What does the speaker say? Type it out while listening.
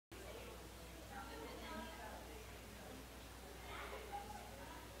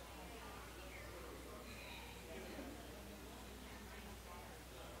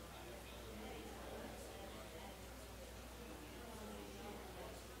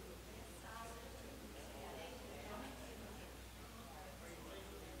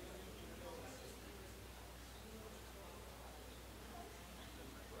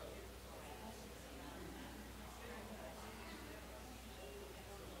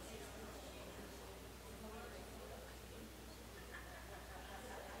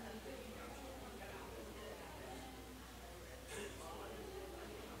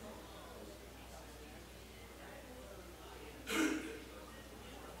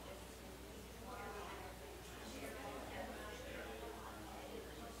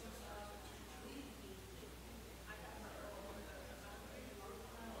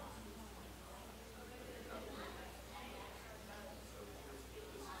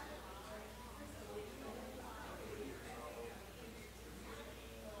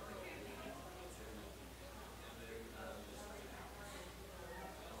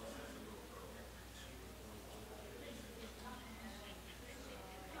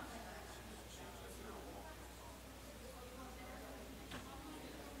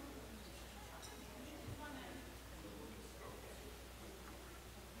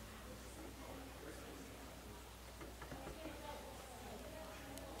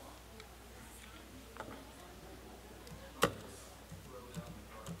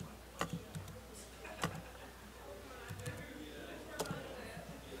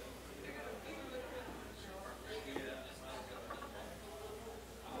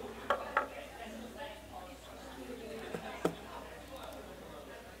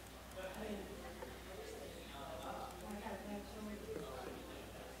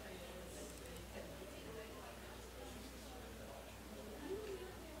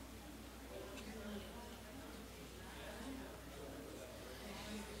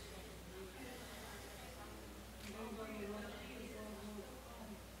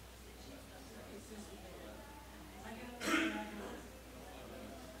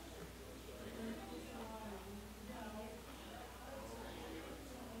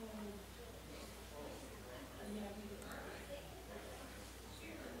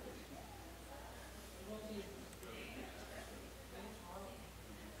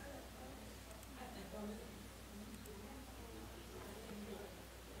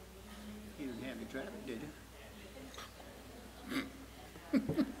traffic, did you?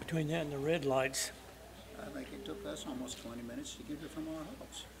 Between that and the red lights. I think it took us almost 20 minutes to get here from our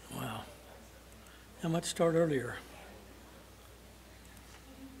house. Wow. How much start earlier?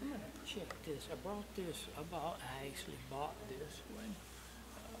 I'm gonna check this. I actually bought this one.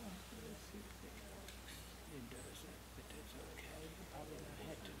 Let's see if it doesn't, but that's okay. Probably gonna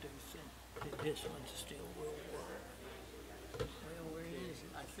have to do some. This one still will work. Well, where is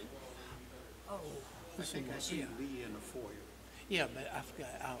it? I think Oh, I see Lee in the foyer. yeah, but I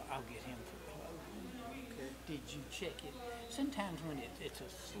forgot. I'll get him for closing. Okay. Did you check it? Sometimes when it's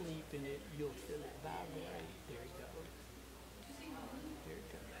asleep and you'll feel it vibrate. There it goes. There it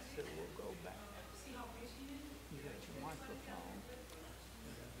goes. So we'll go back. You got your microphone.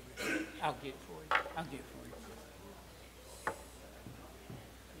 I'll get it for you. I'll get it for you.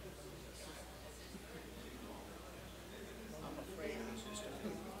 I'm afraid it's just a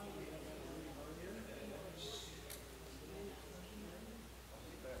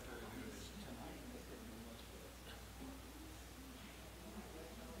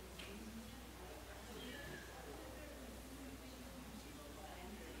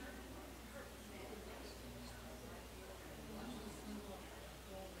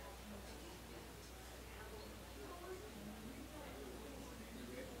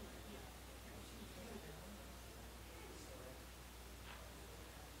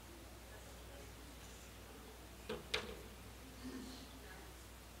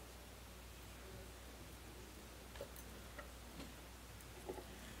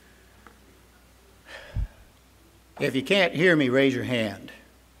If you can't hear me, raise your hand.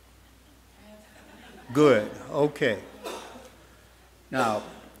 Good, okay. Now,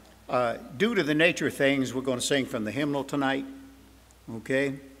 due to the nature of things, we're going to sing from the hymnal tonight, okay?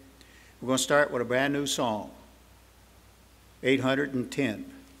 We're going to start with a brand new song,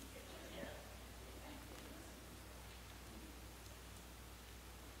 810.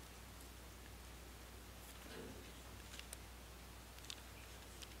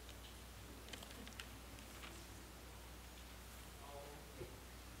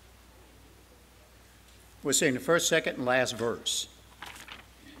 We'll sing the first, second, and last verse.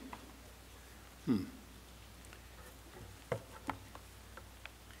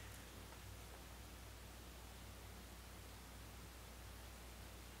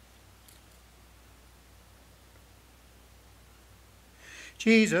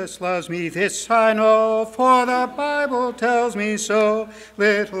 Jesus loves me, this I know, for the Bible tells me so.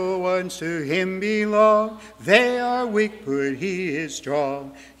 Little ones to him belong, they are weak, but he is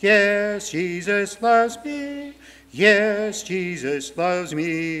strong. Yes, Jesus loves me, yes, Jesus loves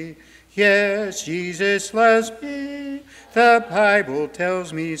me, yes, Jesus loves me, the Bible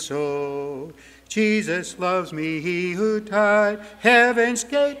tells me so. Jesus loves me, he who tied heaven's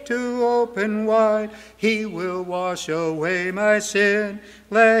gate to open wide. He will wash away my sin.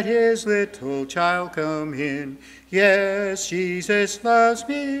 Let his little child come in. Yes, Jesus loves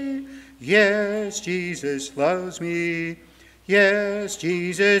me. Yes, Jesus loves me. Yes,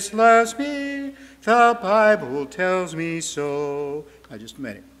 Jesus loves me. The Bible tells me so. Now, just a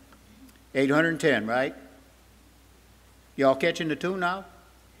minute. 810, right? Y'all catching the tune now?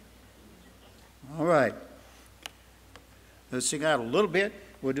 All right. Let's sing out a little bit.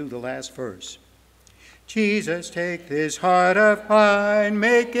 We'll do the last verse. Jesus, take this heart of mine,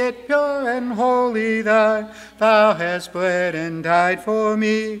 make it pure and holy thine. Thou hast bled and died for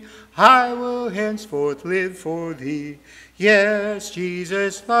me. I will henceforth live for thee. Yes,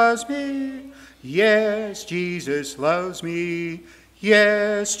 Jesus loves me. Yes, Jesus loves me.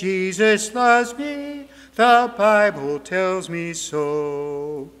 Yes, Jesus loves me. The Bible tells me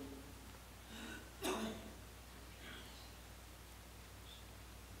so.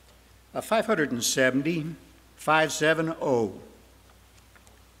 A 570, 570.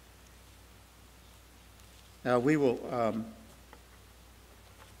 Now we will,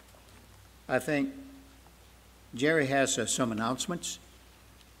 I think Jerry has some announcements,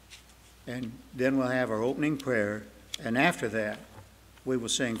 and then we'll have our opening prayer, and after that we will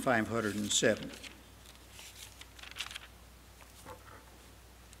sing 507.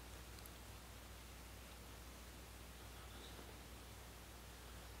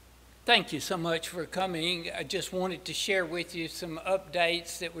 Thank you so much for coming. I just wanted to share with you some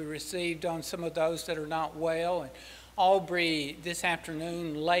updates that we received on some of those that are not well. And Aubrey this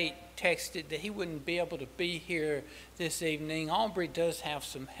afternoon late texted that he wouldn't be able to be here this evening. Aubrey does have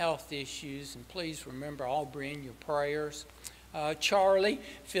some health issues, and please remember Aubrey in your prayers. Charlie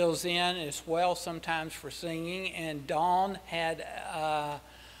fills in as well sometimes for singing, and Dawn had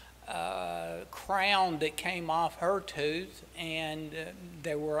crown that came off her tooth, and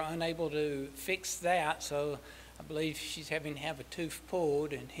they were unable to fix that, so I believe she's having to have a tooth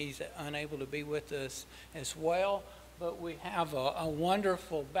pulled, and he's unable to be with us as well. But we have a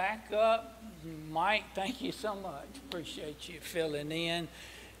wonderful backup. Mike, thank you so much. Appreciate you filling in,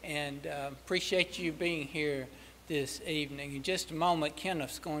 and appreciate you being here this evening. In just a moment,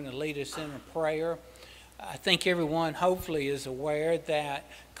 Kenneth's going to lead us in a prayer. I think everyone hopefully is aware that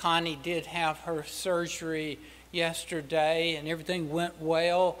Connie did have her surgery yesterday and everything went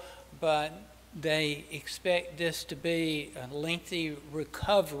well, but they expect this to be a lengthy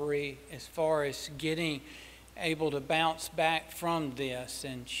recovery as far as getting able to bounce back from this,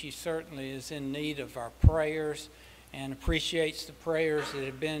 and she certainly is in need of our prayers and appreciates the prayers that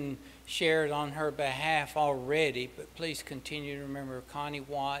have been shared on her behalf already. But please continue to remember Connie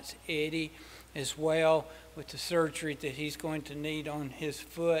Watts, Eddie as well, with the surgery that he's going to need on his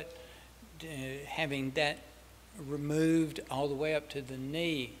foot, having that removed all the way up to the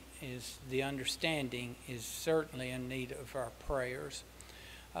knee, is the understanding, is certainly in need of our prayers.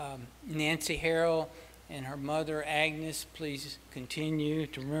 Nancy Harrell and her mother Agnes, please continue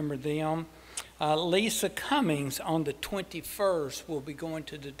to remember them. Lisa Cummings on the 21st will be going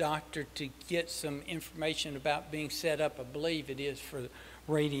to the doctor to get some information about being set up, I believe it is, for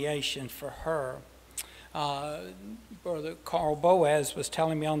radiation for her. Brother Carl Boaz was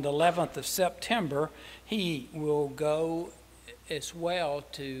telling me on the 11th of September he will go as well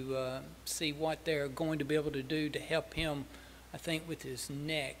to see what they're going to be able to do to help him, I think, with his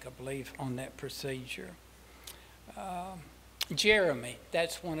neck, I believe, on that procedure. Jeremy,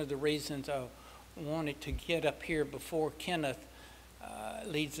 that's one of the reasons I wanted to get up here before Kenneth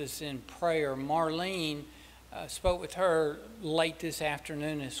leads us in prayer. Marlene, spoke with her late this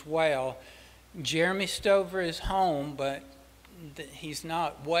afternoon as well. Jeremy Stover is home, but he's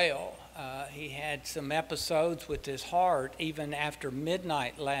not well. He had some episodes with his heart even after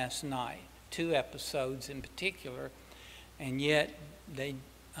midnight last night, 2 episodes in particular, and yet they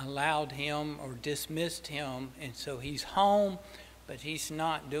allowed him or dismissed him, and so he's home, but he's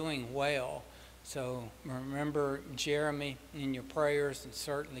not doing well. So remember Jeremy in your prayers, and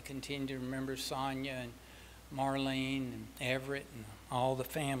certainly continue to remember Sonia and Marlene and Everett and all the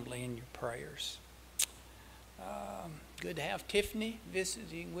family in your prayers. Good to have Tiffany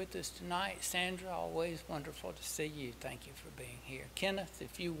visiting with us tonight. Sandra, always wonderful to see you. Thank you for being here. Kenneth,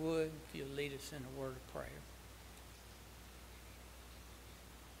 if you would, if you'll lead us in a word of prayer.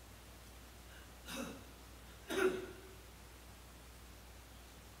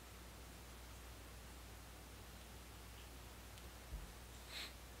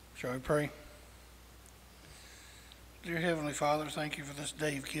 Shall we pray? Dear Heavenly Father, thank you for this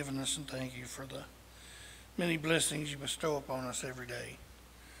day you've given us, and thank you for the many blessings you bestow upon us every day.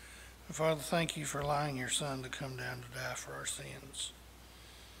 And Father, thank you for allowing your Son to come down to die for our sins.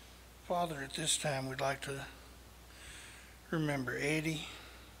 Father, at this time we'd like to remember Eddie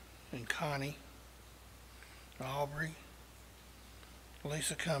and Connie, Aubrey,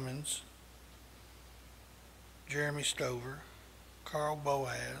 Lisa Cummins, Jeremy Stover, Carl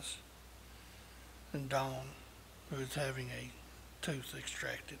Boaz, and Dawn, who is having a tooth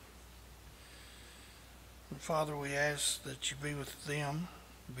extracted. And Father, we ask that you be with them,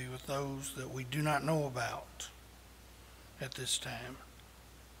 be with those that we do not know about at this time.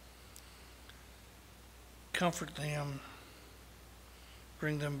 Comfort them,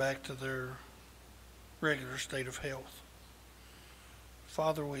 bring them back to their regular state of health.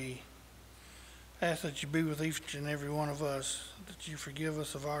 Father, we ask that you be with each and every one of us, that you forgive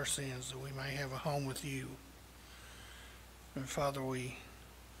us of our sins, that we may have a home with you. And Father, we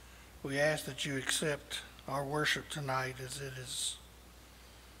ask that you accept our worship tonight as it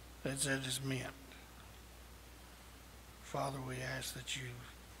is meant. Father, we ask that you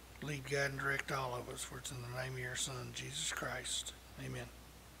lead, guide, and direct all of us, for it's in the name of your Son, Jesus Christ. Amen.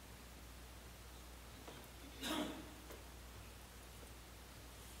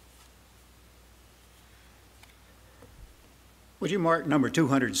 Would you mark number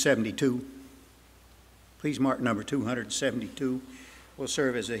 272? Please mark number 272. Will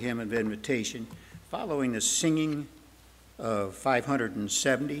serve as a hymn of invitation. Following the singing of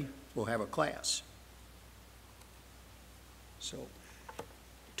 570, we'll have a class. So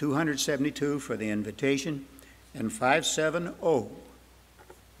 272 for the invitation, and 570 will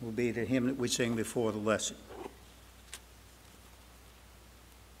be the hymn that we sing before the lesson.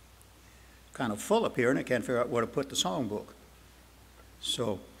 Kind of full up here, and I can't figure out where to put the songbook.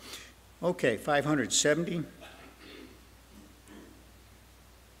 So, okay, 570.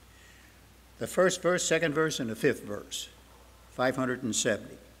 The first verse, second verse, and the fifth verse.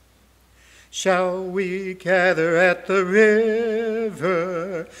 570. Shall we gather at the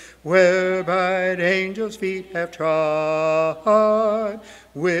river, where bright angels' feet have trod,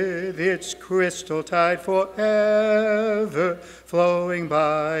 with its crystal tide forever flowing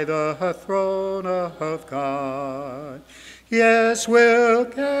by the throne of God? Yes, we'll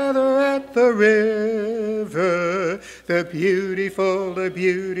gather at the river, the beautiful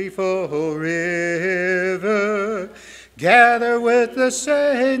river. Gather with the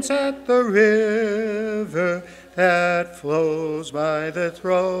saints at the river that flows by the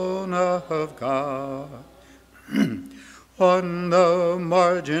throne of God. On the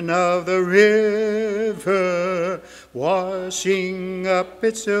margin of the river, washing up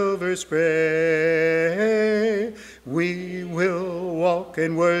its silver spray, we will walk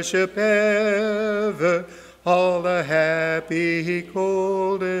and worship ever all the happy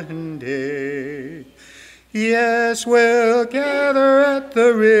golden day. Yes, we'll gather at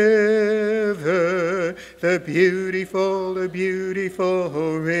the river, the beautiful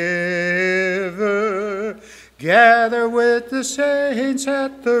river. Gather with the saints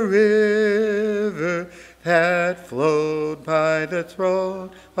at the river that flowed by the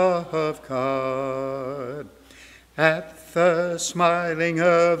throne of God. At the smiling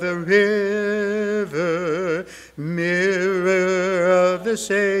of the river, mirror of the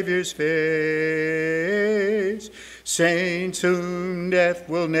Savior's face, saints whom death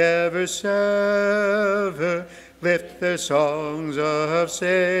will never sever, lift their songs of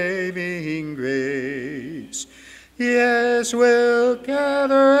saving grace. Yes, we'll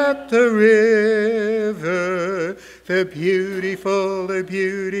gather at the river, the beautiful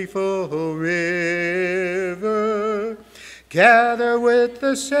river. Gather with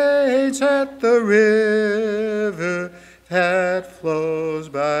the saints at the river that flows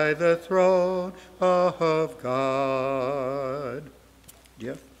by the throne of God.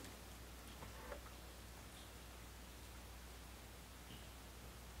 Jeff?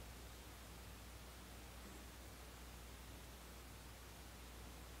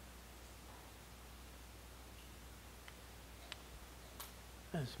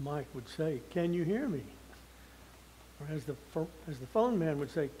 As Mike would say, can you hear me? Or as the phone man would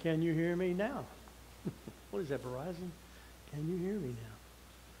say, can you hear me now? What is that, Verizon? Can you hear me now?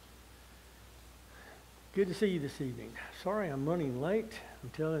 Good to see you this evening. Sorry I'm running late.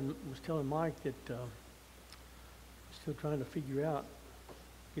 Was telling Mike that I'm still trying to figure out,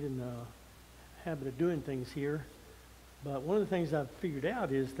 get in the habit of doing things here. But one of the things I've figured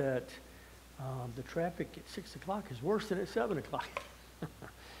out is that the traffic at 6 o'clock is worse than at 7 o'clock.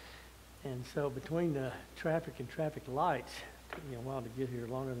 And so between the traffic and traffic lights, it took me a while to get here,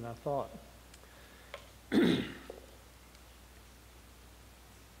 longer than I thought.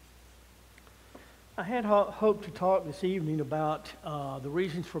 I had hoped to talk this evening about the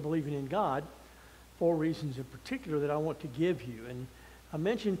reasons for believing in God, 4 reasons in particular that I want to give you. And I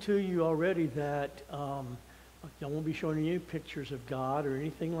mentioned to you already that I won't be showing you pictures of God or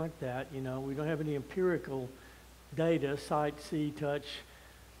anything like that. You know, we don't have any empirical data, sight, see, touch.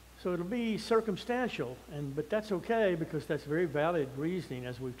 So it'll be circumstantial, but that's okay because that's very valid reasoning,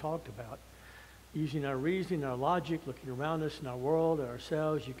 as we've talked about. Using our reasoning, our logic, looking around us in our world, at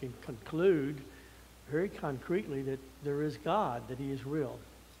ourselves, you can conclude very concretely that there is God, that He is real.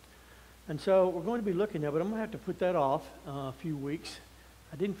 And so we're going to be looking at, but I'm going to have to put that off a few weeks.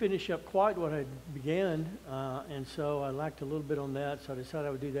 I didn't finish up quite what I began, and so I lacked a little bit on that, so I decided I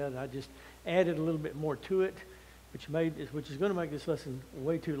would do that, and I just added a little bit more to it, which is going to make this lesson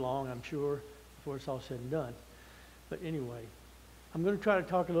way too long, I'm sure, before it's all said and done. But anyway, I'm going to try to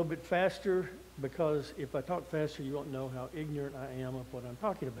talk a little bit faster, because if I talk faster, you won't know how ignorant I am of what I'm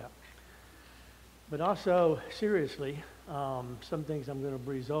talking about. But also, seriously, some things I'm going to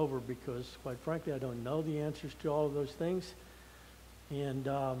breeze over because, quite frankly, I don't know the answers to all of those things. And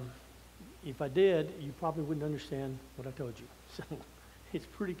if I did, you probably wouldn't understand what I told you. So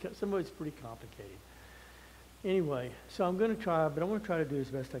some of it's pretty complicated. Anyway, so I'm going to try, but I'm going to try to do as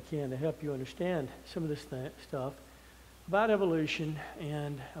best I can to help you understand some of this stuff about evolution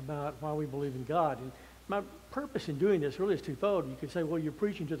and about why we believe in God. And my purpose in doing this really is twofold. You could say, well, you're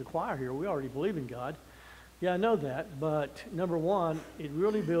preaching to the choir here. We already believe in God. Yeah, I know that, but number one, it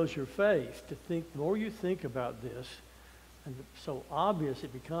really builds your faith to think. The more you think about this, and so obvious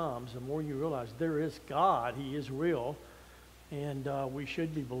it becomes, the more you realize there is God. He is real, and we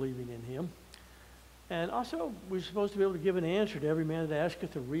should be believing in Him. And also, we're supposed to be able to give an answer to every man that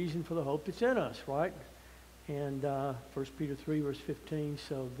asketh the reason for the hope that's in us, right? And 1 Peter 3, verse 15,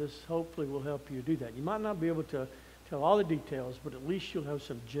 so this hopefully will help you do that. You might not be able to tell all the details, but at least you'll have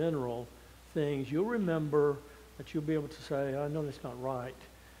some general things. You'll remember that you'll be able to say, I know that's not right.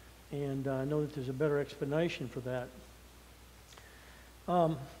 And I know that there's a better explanation for that.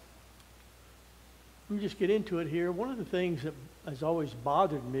 Let me just get into it here. One of the things that has always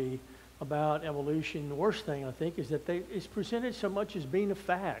bothered me about evolution, the worst thing I think, is that it's presented so much as being a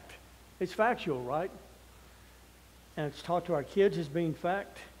fact. It's factual, right? And it's taught to our kids as being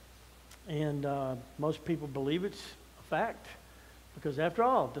fact. And most people believe it's a fact because, after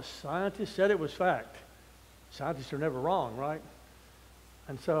all, the scientists said it was fact. Scientists are never wrong, right?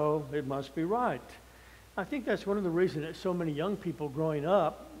 And so it must be right. I think that's one of the reasons that so many young people growing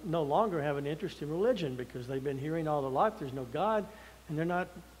up no longer have an interest in religion, because they've been hearing all their life there's no God, and they're not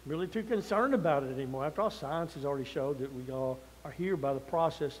really too concerned about it anymore. After all, science has already showed that we all are here by the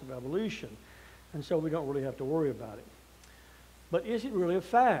process of evolution, and so we don't really have to worry about it. But is it really a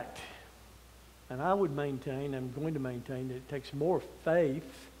fact? And I would maintain, I'm going to maintain, that it takes more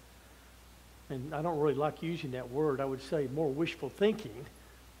faith, and I don't really like using that word, I would say more wishful thinking,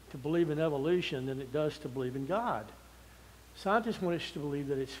 to believe in evolution than it does to believe in God. Scientists want us to believe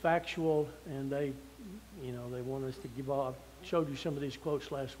that it's factual, and they want us to give off. I showed you some of these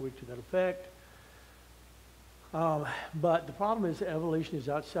quotes last week to that effect. But the problem is that evolution is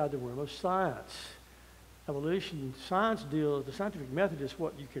outside the realm of science. Evolution, science deals, the scientific method is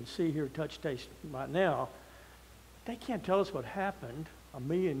what you can see, hear, touch, taste right now. They can't tell us what happened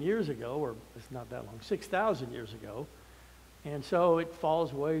 1,000,000 years ago, or it's not that long, 6,000 years ago. And so it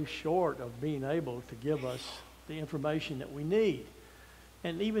falls way short of being able to give us the information that we need.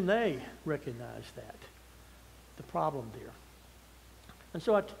 And even they recognize that, the problem there. And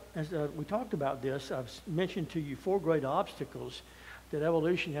so as we talked about this, I've mentioned to you 4 great obstacles that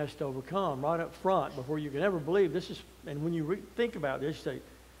evolution has to overcome right up front before you can ever believe this is, and when you think about this, you say,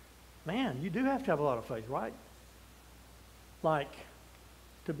 man, you do have to have a lot of faith, right? Like,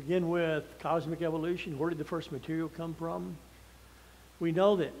 to begin with, cosmic evolution, where did the first material come from? We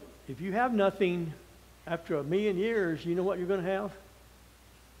know that if you have nothing after 1,000,000 years, you know what you're going to have?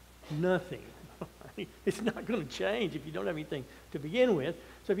 Nothing. It's not going to change if you don't have anything to begin with.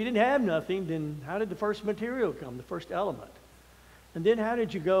 So if you didn't have nothing, then how did the first material come, the first element? And then how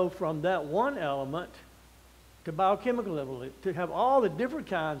did you go from that one element to biochemical evolution, to have all the different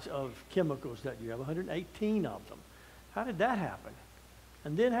kinds of chemicals that you have, 118 of them? How did that happen?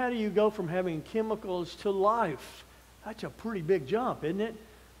 And then how do you go from having chemicals to life? That's a pretty big jump, isn't it?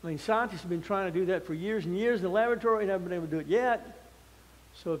 I mean, scientists have been trying to do that for years and years in the laboratory and haven't been able to do it yet.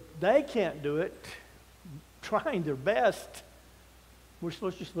 So if they can't do it, trying their best, we're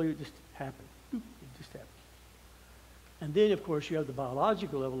supposed to just believe it just happened. It just happened. And then, of course, you have the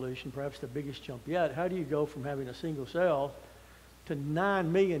biological evolution, perhaps the biggest jump yet. How do you go from having a single cell to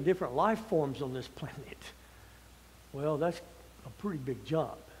 9 million different life forms on this planet? Well, that's a pretty big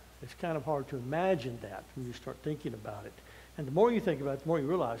jump. It's kind of hard to imagine that when you start thinking about it. And the more you think about it, the more you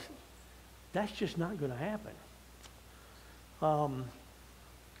realize that's just not going to happen.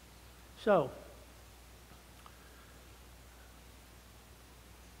 So,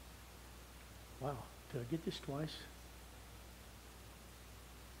 wow, did I get this twice?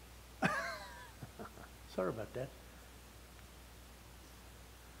 Sorry about that.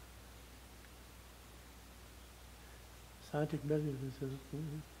 Scientific method is, am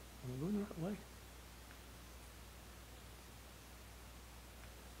I going the right way?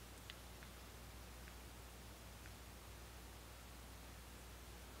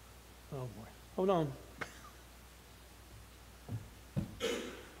 Oh boy, hold on.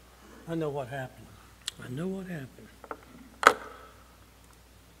 I know what happened. I know what happened.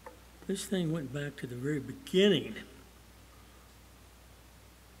 This thing went back to the very beginning.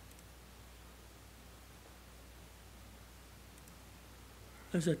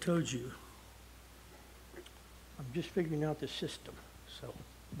 As I told you, I'm just figuring out the system, so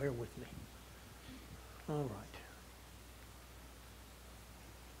bear with me. All right.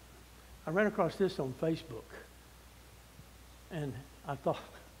 I ran across this on Facebook, and I thought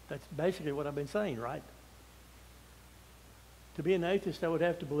that's basically what I've been saying, right? To be an atheist, I would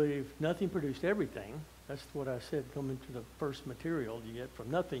have to believe nothing produced everything. That's what I said coming to the first material. You get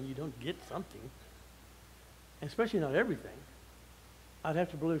from nothing, you don't get something, and especially not everything. I'd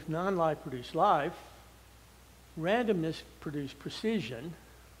have to believe non-life produced life, randomness produced precision,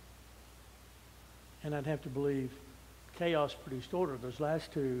 and I'd have to believe chaos produced order. Those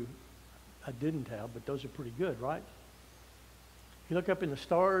last two I didn't have, but those are pretty good, right? You look up in the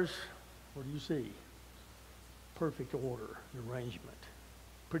stars, what do you see? Perfect order, arrangement,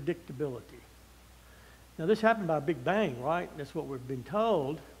 predictability. Now this happened by a Big Bang, right? That's what we've been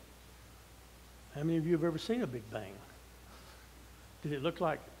told. How many of you have ever seen a Big Bang? Did it look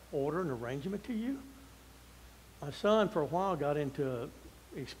like order and arrangement to you? My son, for a while, got into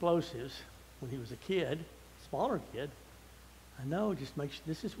explosives when he was a kid, smaller kid. I know,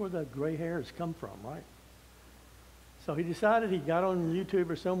 this is where the gray hairs come from, right? So he decided, he got on YouTube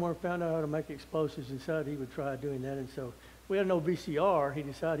or somewhere, found out how to make explosives, and decided he would try doing that. And so we had no VCR. He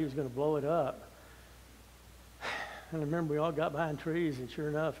decided he was going to blow it up. And I remember we all got behind trees, and sure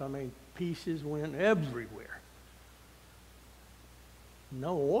enough, I mean, pieces went everywhere.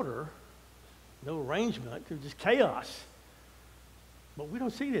 No order, no arrangement, it was just chaos. But we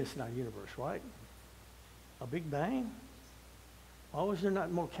don't see this in our universe, right? A big bang? Why was there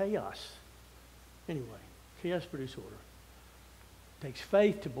not more chaos? Anyway, chaos produces order. It takes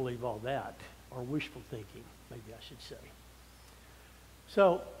faith to believe all that, or wishful thinking, maybe I should say.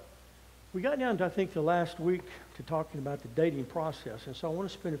 So, we got down to, I think, the last week to talking about the dating process. And so I want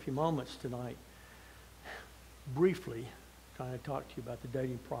to spend a few moments tonight briefly trying to talk to you about the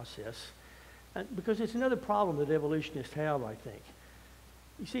dating process. Because it's another problem that evolutionists have, I think.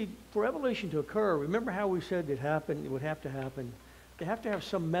 You see, for evolution to occur, remember how we said it would have to happen. They have to have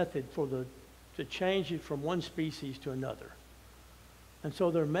some method to change it from one species to another. And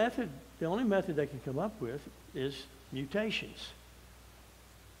so their method, the only method they can come up with is mutations.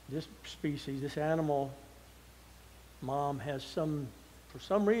 This species, this animal mom has for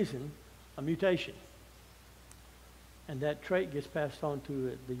some reason, a mutation. And that trait gets passed on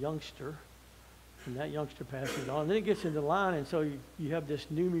to the youngster, and that youngster passes it on. And then it gets into line, and so you have this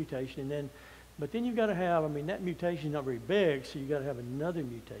new mutation. But then you've got to have, that mutation is not very big, so you've got to have another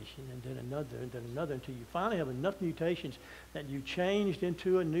mutation, and then another, until you finally have enough mutations that you changed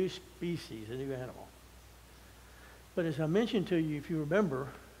into a new species, a new animal. But as I mentioned to you, if you remember,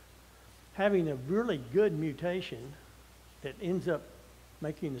 having a really good mutation that ends up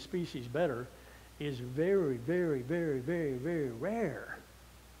making the species better is very, very, very, very, very rare.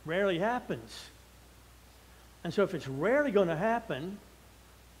 Rarely happens. And so if it's rarely going to happen,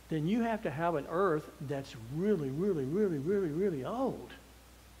 then you have to have an Earth that's really, really, really, really, really old.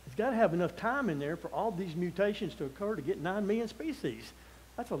 It's got to have enough time in there for all these mutations to occur to get 9 million species.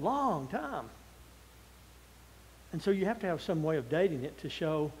 That's a long time. And so you have to have some way of dating it to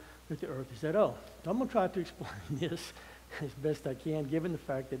show that the Earth is that old. So I'm going to try to explain this as best I can, given the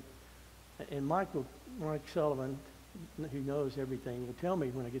fact that, and Mike Sullivan, who knows everything, will tell me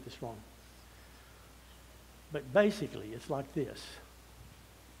when I get this wrong. But basically, it's like this.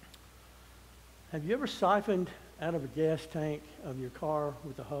 Have you ever siphoned out of a gas tank of your car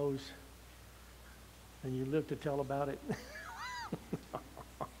with a hose and you live to tell about it?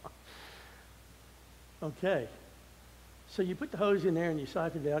 Okay. So you put the hose in there and you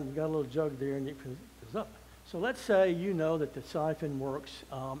siphon it out and you got a little jug there and it goes up. So let's say you know that the siphon works.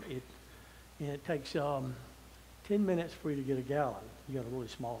 It takes 10 minutes for you to get a gallon. You got a really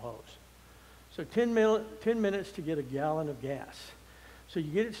small hose. So 10 minutes to get a gallon of gas. So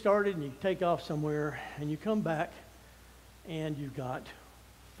you get it started and you take off somewhere and you come back and you've got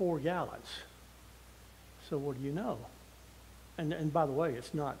 4 gallons. So what do you know? And by the way,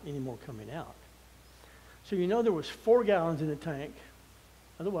 it's not any more coming out. So you know there was 4 gallons in the tank.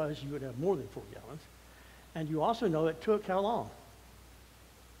 Otherwise, you would have more than 4 gallons. And you also know it took how long?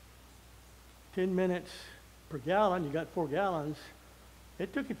 10 minutes per gallon. You got 4 gallons.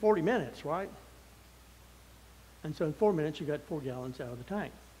 It took you 40 minutes, right? And so in 4 minutes, you got 4 gallons out of the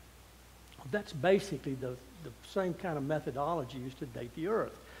tank. That's basically the same kind of methodology used to date the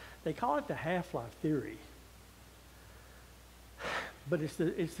Earth. They call it the half-life theory. But it's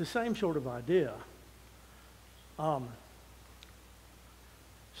the same sort of idea.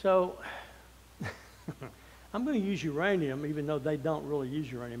 So I'm going to use uranium, even though they don't really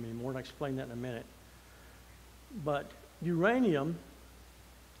use uranium anymore, and I'll explain that in a minute. But uranium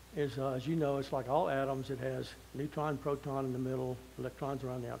is, as you know, it's like all atoms. It has neutron, proton in the middle, electrons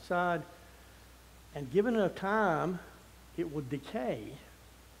around the outside. And given enough time, it will decay,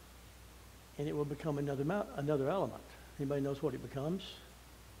 and it will become another element. Anybody knows what it becomes?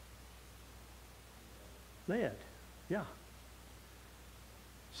 Lead. Yeah.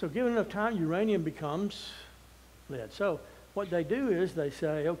 So given enough time, uranium becomes lead. So what they do is they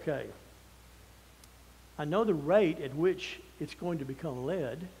say, okay, I know the rate at which it's going to become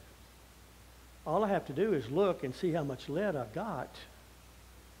lead. All I have to do is look and see how much lead I've got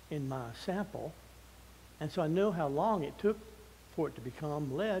in my sample. And so I know how long it took for it to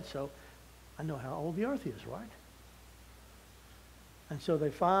become lead, so I know how old the Earth is, right? And so they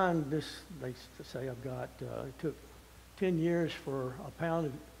find this, they say I've got, it took 10 years for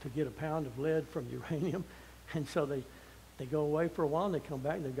to get a pound of lead from uranium. And so they go away for a while and they come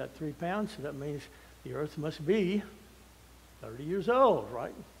back and they've got 3 pounds. So that means the Earth must be 30 years old,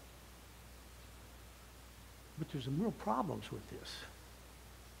 right? But there's some real problems with this.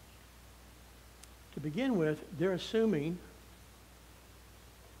 begin with, they're assuming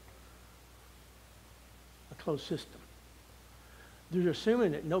a closed system. They're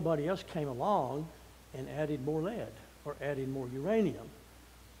assuming that nobody else came along and added more lead or added more uranium.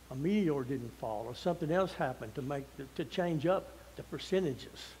 A meteor didn't fall or something else happened to change up the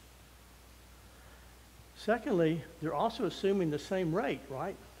percentages. Secondly, they're also assuming the same rate,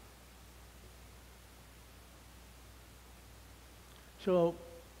 right? So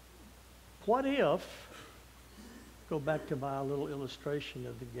what if, go back to my little illustration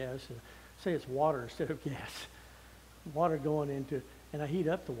of the gas, say it's water instead of gas. Water going into, and I heat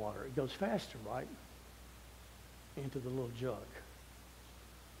up the water. It goes faster, right? Into the little jug.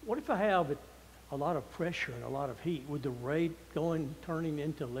 What if I have a lot of pressure and a lot of heat? Would the rate turning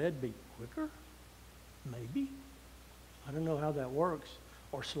into lead be quicker? Maybe. I don't know how that works.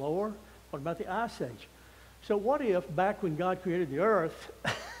 Or slower? What about the Ice Age? So what if back when God created the earth,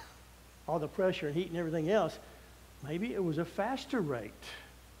 all the pressure and heat and everything else, maybe it was a faster rate?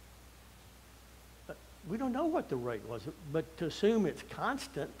 We don't know what the rate was, but to assume it's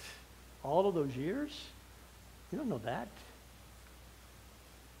constant all of those years, you don't know that.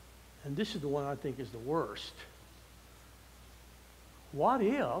 And this is the one I think is the worst. What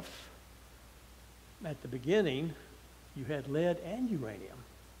if, at the beginning, you had lead and uranium?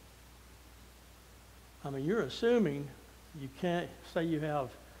 I mean, you're assuming you can't, say you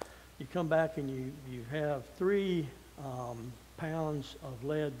come back and you have 3 pounds of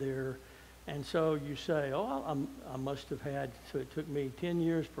lead there, and so you say, oh, I must have had, so it took me 10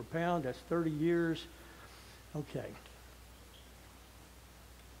 years per pound, that's 30 years. Okay.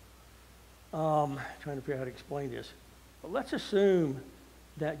 Trying to figure out how to explain this. But let's assume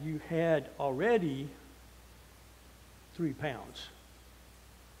that you had already 3 pounds.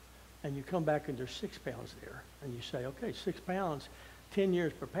 And you come back and there's 6 pounds there. And you say, okay, 6 pounds, 10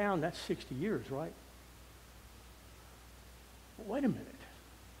 years per pound, that's 60 years, right? But wait a minute.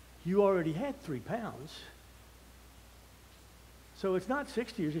 You already had 3 pounds. So it's not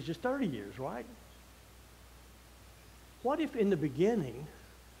 60 years, it's just 30 years, right? What if in the beginning,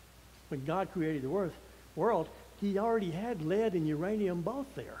 when God created the world, he already had lead and uranium both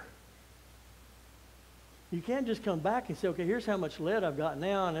there? You can't just come back and say, okay, here's how much lead I've got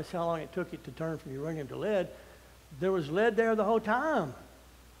now, and that's how long it took it to turn from uranium to lead. There was lead there the whole time.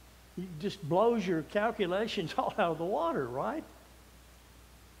 It just blows your calculations all out of the water, right?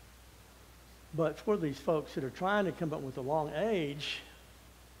 But for these folks that are trying to come up with a long age,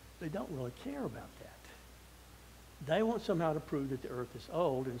 they don't really care about that. They want somehow to prove that the earth is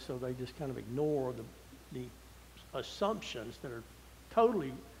old, and so they just kind of ignore the assumptions that are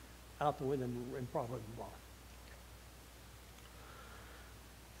totally out the window and probably wrong.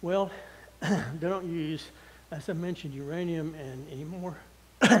 Well, they don't use, as I mentioned, uranium and anymore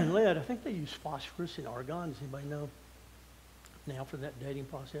lead. I think they use phosphorus and argon. Does anybody know now for that dating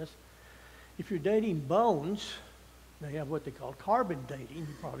process? If you're dating bones, they have what they call carbon dating. You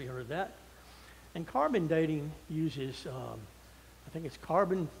probably heard of that. And carbon dating uses, I think it's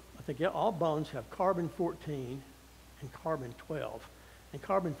carbon, all bones have carbon-14 and carbon-12. And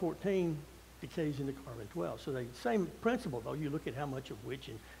carbon-14 decays into carbon-12. So the same principle, though. You look at how much of which,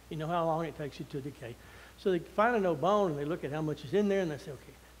 and you know how long it takes you to decay. So they find a no bone, and they look at how much is in there, and they say,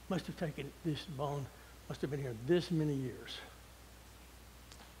 okay, must have taken this bone, must have been here this many years.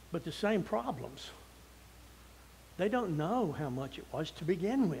 But the same problems. They don't know how much it was to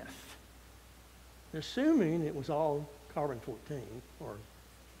begin with. They're assuming it was all carbon-14, or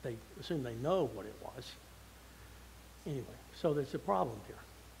they assume they know what it was. Anyway, so there's a problem here.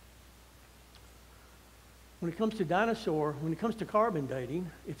 When it comes to carbon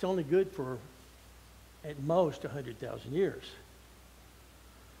dating, it's only good for at most 100,000 years.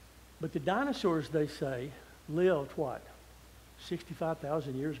 But the dinosaurs, they say, lived what?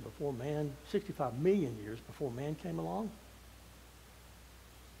 65,000 years before man, 65 million years before man came along?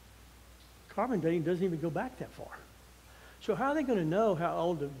 Carbon dating doesn't even go back that far. So how are they going to know how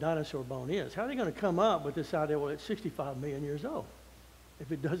old the dinosaur bone is? How are they going to come up with this idea, well, it's 65 million years old?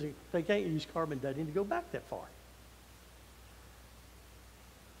 If it doesn't, they can't use carbon dating to go back that far.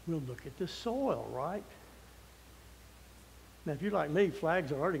 We'll look at the soil, right? Now, if you're like me,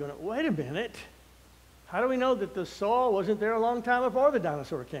 flags are already going, wait a minute. How do we know that the soil wasn't there a long time before the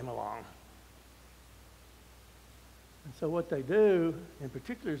dinosaur came along? And so what they do, in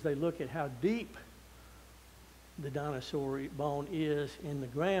particular, is they look at how deep the dinosaur bone is in the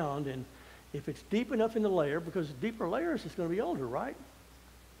ground, and if it's deep enough in the layer, because deeper layers, it's going to be older, right?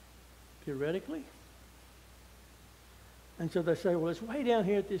 Theoretically. And so they say, well, it's way down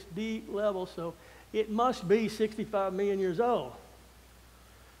here at this deep level, so it must be 65 million years old.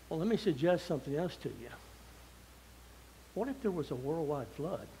 Well, let me suggest something else to you. What if there was a worldwide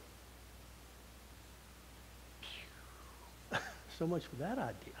flood? So much for that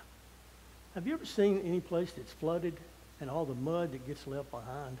idea. Have you ever seen any place that's flooded and all the mud that gets left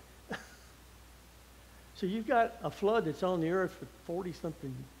behind? So you've got a flood that's on the earth for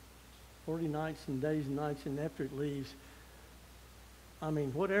 40 nights and days and nights, and after it leaves, I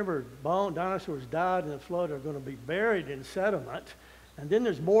mean, whatever dinosaurs died in the flood are going to be buried in sediment, and then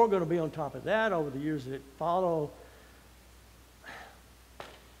there's more going to be on top of that over the years that follow.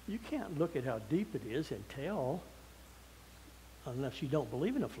 You can't look at how deep it is and tell unless you don't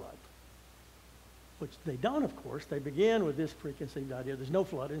believe in a flood, which they don't, of course. They begin with this preconceived idea. There's no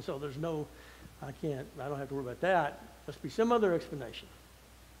flood, and so there's no, I don't have to worry about that. Must be some other explanation.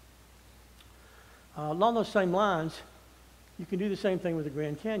 Along those same lines, you can do the same thing with the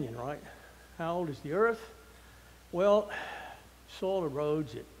Grand Canyon, right? How old is the earth? Well, soil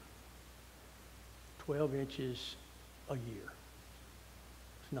erodes at 12 inches a year.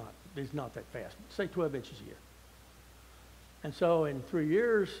 It's not that fast. Say 12 inches a year. And so in 3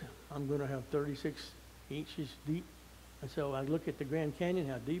 years, I'm going to have 36 inches deep. And so I look at the Grand Canyon,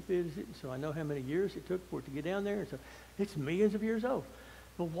 how deep is it? And so I know how many years it took for it to get down there. And so it's millions of years old.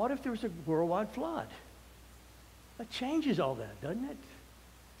 But what if there was a worldwide flood? That changes all that, doesn't it?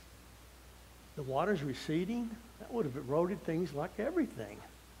 The water's receding. That would have eroded things like everything.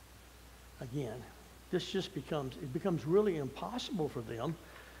 Again, this just becomes really impossible for them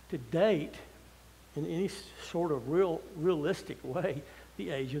to date in any sort of realistic way the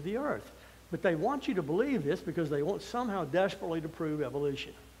age of the earth. But they want you to believe this because they want somehow desperately to prove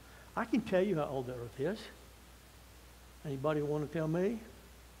evolution. I can tell you how old the earth is. Anybody want to tell me?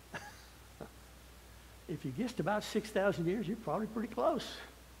 If you guessed about 6,000 years, you're probably pretty close.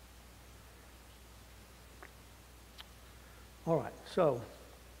 All right, so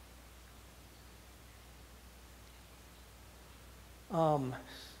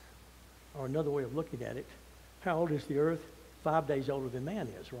or another way of looking at it, how old is the earth? 5 days older than man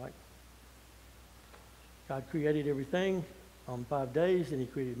is, right? God created everything on 5 days, and he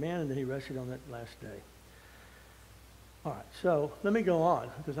created man, and then he rested on that last day. All right, so let me go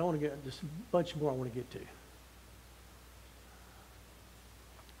on, because I want to get just a bunch more I want to get to.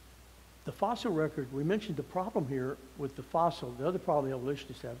 The fossil record, we mentioned the problem here with the fossil. The other problem the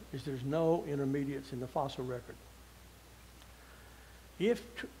evolutionists have is there's no intermediates in the fossil record. If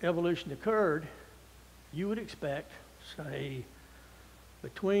evolution occurred, you would expect, say,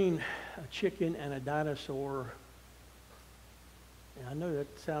 between a chicken and a dinosaur, and I know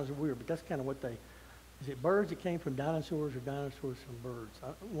that sounds weird, but that's kind of what is it birds that came from dinosaurs or dinosaurs from birds?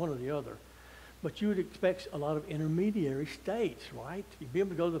 One or the other. But you would expect a lot of intermediary states, right? You'd be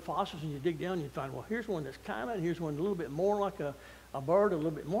able to go to the fossils and you dig down and you'd find, well, here's one that's kind of, and here's one a little bit more like a bird, a little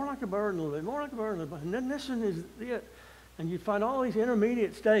bit more like a bird, and a little bit more like a bird, and then this one is it. And you'd find all these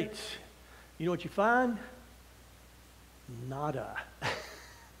intermediate states. You know what you find? Nada.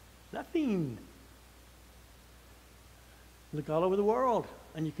 Nothing. Look all over the world.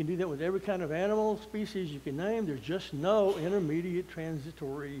 And you can do that with every kind of animal species you can name. There's just no intermediate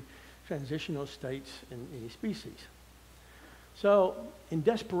transitional states in any species. So in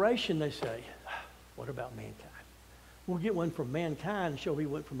desperation, they say, what about mankind? We'll get one from mankind and show he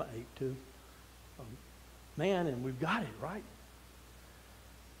went from an ape to man, and we've got it, right?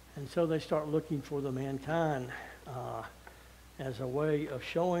 And so they start looking for the mankind as a way of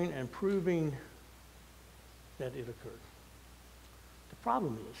showing and proving that it occurred. The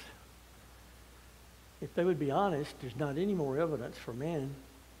problem is, if they would be honest, there's not any more evidence for man,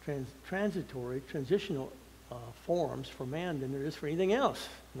 transitional forms for man than there is for anything else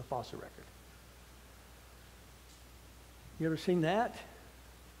in the fossil record. You ever seen that?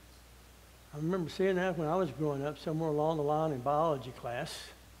 I remember seeing that when I was growing up, somewhere along the line in biology class.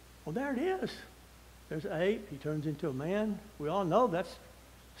 Well, there it is. There's an ape. He turns into a man. We all know that's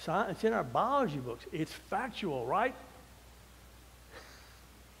science. It's in our biology books. It's factual, right?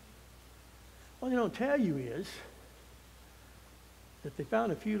 What they don't tell you is that they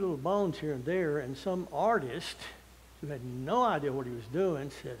found a few little bones here and there, and some artist who had no idea what he was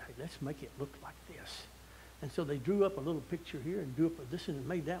doing said, hey, let's make it look like this. And so they drew up a little picture here and drew up this and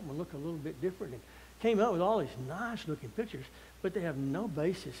made that one look a little bit different and came up with all these nice looking pictures, but they have no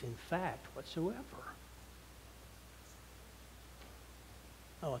basis in fact whatsoever.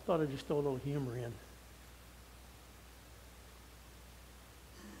 Oh, I thought I'd just throw a little humor in.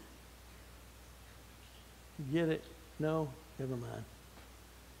 Get it? No? Never mind.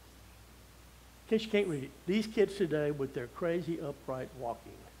 In case you can't read it, these kids today with their crazy upright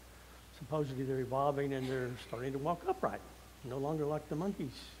walking, supposedly they're evolving and they're starting to walk upright, no longer like the monkeys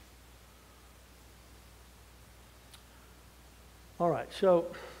All right, so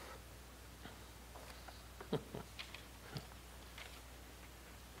you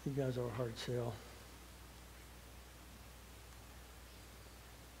guys are a hard sell.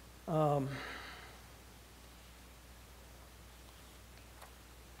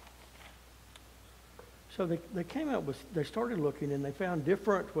 So they came up with, they started looking and they found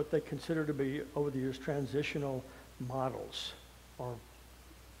different, what they consider to be, over the years, transitional models, or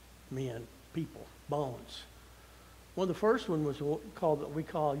men, people, bones. One of the first one was called,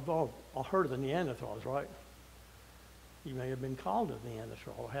 you've all heard of the Neanderthals, right? You may have been called a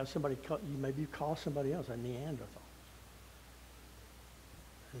Neanderthal, or have somebody, maybe you call somebody else a Neanderthal.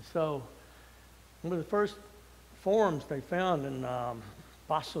 And so, one of the first forms they found, and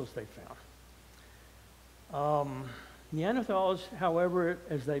fossils they found. Neanderthals, however,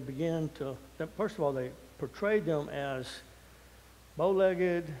 as they began to, first of all, they portrayed them as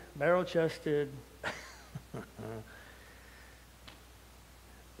bow-legged, barrel-chested.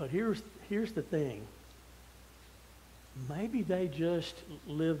 But here's the thing. Maybe they just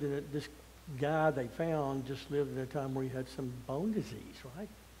lived in this guy they found just lived in a time where he had some bone disease, right?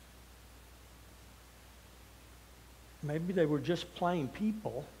 Maybe they were just plain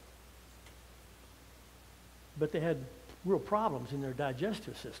people, but they had real problems in their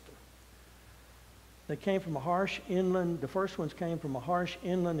digestive system. They came from a harsh inland, the first ones came from a harsh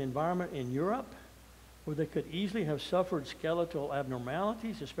inland environment in Europe, where they could easily have suffered skeletal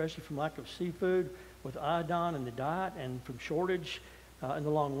abnormalities, especially from lack of seafood with iodine in the diet, and from shortage in the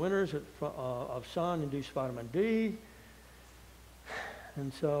long winters of sun-induced vitamin D.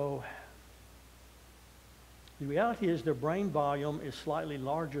 And so the reality is their brain volume is slightly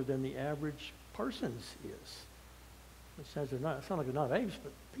larger than the average person's is. It sounds like they're not apes,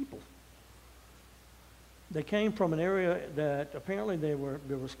 but people. They came from an area that apparently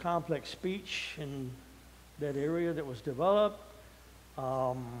there was complex speech in that area that was developed.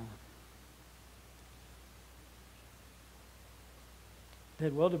 They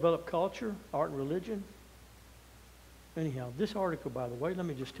had well-developed culture, art, and religion. Anyhow, this article, by the way, let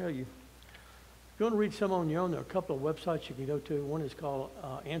me just tell you, if you want to read some on your own, there are a couple of websites you can go to. One is called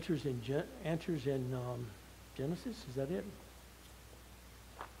Answers in Genesis. Is that it?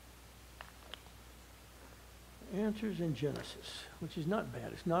 Answers in Genesis, which is not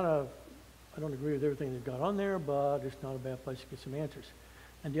bad. It's not I don't agree with everything they've got on there, but it's not a bad place to get some answers.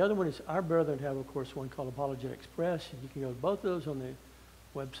 And the other one is, our brethren have, of course, one called Apologetic Express, and you can go to both of those on the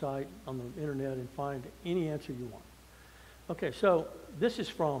website, on the internet, and find any answer you want. Okay, so this is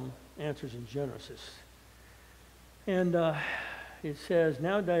from Answers in Genesis. And it says,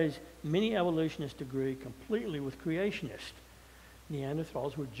 nowadays, many evolutionists agree completely with creationists.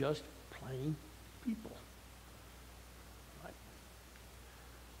 Neanderthals were just plain people. Right?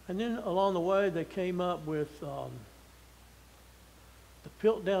 And then along the way, they came up with the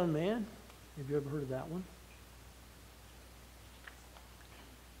Piltdown Man. Have you ever heard of that one?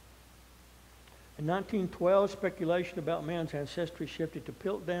 In 1912, speculation about man's ancestry shifted to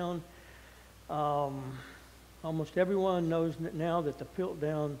Piltdown. Almost everyone knows now that the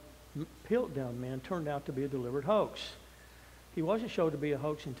Piltdown Man turned out to be a deliberate hoax. He wasn't shown to be a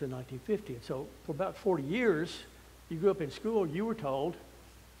hoax until 1950. And so for about 40 years, you grew up in school, you were told,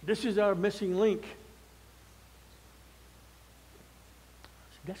 this is our missing link.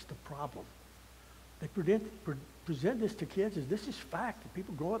 That's the problem. They present this to kids as this is fact, and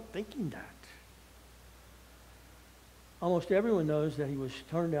people grow up thinking that. Almost everyone knows that he was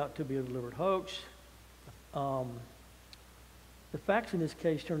turned out to be a deliberate hoax. The facts in this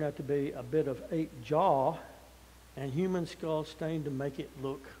case turned out to be a bit of ape jaw and human skull stained to make it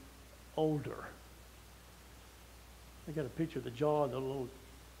look older. I got a picture of the jaw,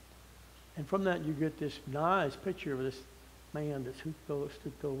 and from that you get this nice picture of this man that's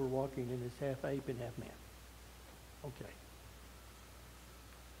stooped over walking and is half ape and half man. Okay.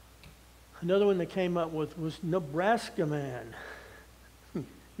 Another one they came up with was Nebraska Man.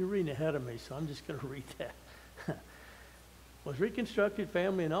 You're reading ahead of me, so I'm just going to read that. Was reconstructed,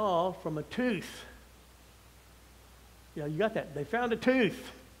 family and all, from a tooth. Yeah, you got that. They found a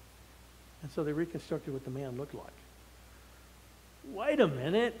tooth. And so they reconstructed what the man looked like. Wait a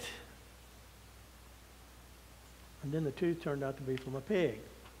minute. And then the tooth turned out to be from a pig.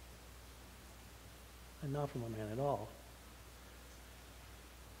 And not from a man at all.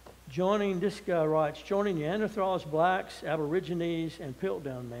 This guy writes, joining Neanderthals, blacks, Aborigines, and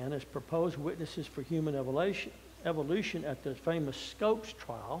Piltdown Man as proposed witnesses for human evolution at the famous Scopes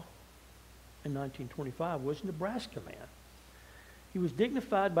trial in 1925 was Nebraska Man. He was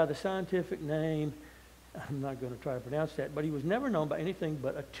dignified by the scientific name, I'm not going to try to pronounce that, but he was never known by anything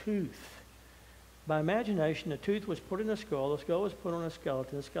but a tooth. By imagination, a tooth was put in a skull, the skull was put on a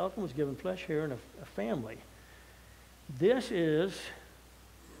skeleton, the skeleton was given flesh, hair, and a family. This is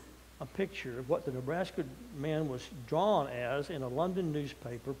a picture of what the Nebraska man was drawn as in a London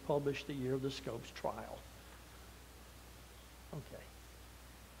newspaper published the year of the Scopes trial. Okay.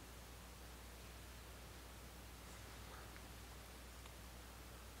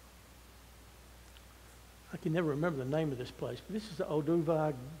 I can never remember the name of this place, but this is the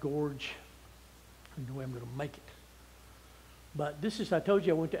Olduvai Gorge. I know I'm going to make it. But this is, I told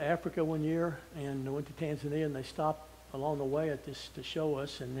you I went to Africa one year, and I went to Tanzania, and they stopped along the way at this to show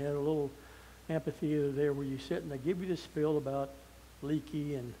us, and they had a little amphitheater there where you sit, and they give you this spiel about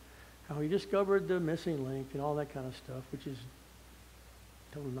Leakey and how he discovered the missing link and all that kind of stuff, which is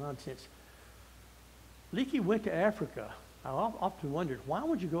total nonsense. Leakey went to Africa. I often wondered, why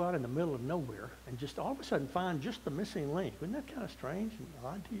would you go out in the middle of nowhere and just all of a sudden find just the missing link? Wouldn't that kind of strange and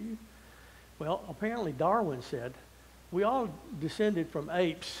odd to you? Well, apparently Darwin said, we all descended from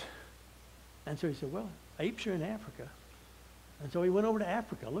apes. And so he said, well, apes are in Africa. And so he went over to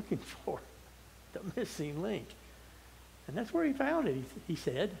Africa looking for the missing link. And that's where he found it, he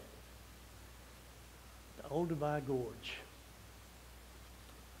said. The Olduvai Gorge.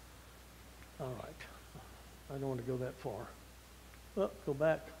 All right. I don't want to go that far. Oh, go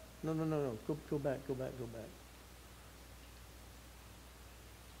back. No. Go back.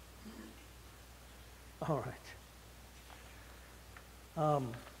 All right.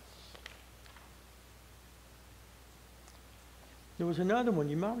 There was another one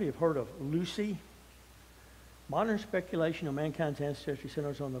you might have heard of, Lucy. Modern speculation on mankind's ancestry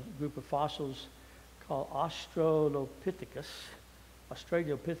centers on the group of fossils called Australopithecus.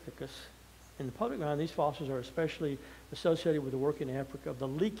 In the public mind, these fossils are especially associated with the work in Africa of the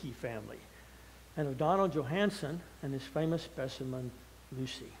Leakey family and of Donald Johanson and his famous specimen,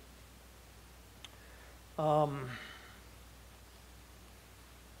 Lucy.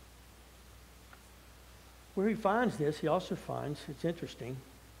 Where he finds this, he also finds, it's interesting,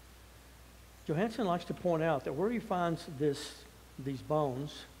 Johanson likes to point out that where he finds these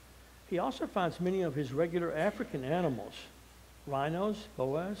bones, he also finds many of his regular African animals, rhinos,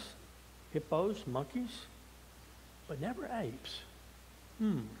 boas, hippos, monkeys, but never apes.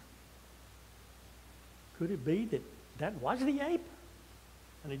 Could it be that that was the ape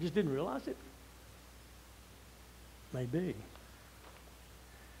and he just didn't realize it? Maybe.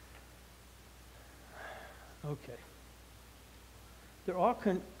 Okay. There are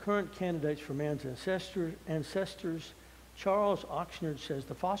current candidates for man's ancestors. Charles Oxnard says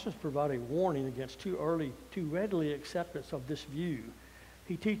the fossils provide a warning against too readily acceptance of this view.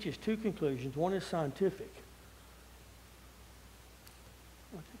 He teaches two conclusions. One is scientific.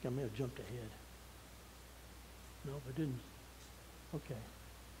 I think I may have jumped ahead. No, I didn't. Okay.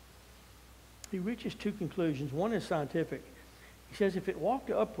 He reaches two conclusions. One is scientific. He says if it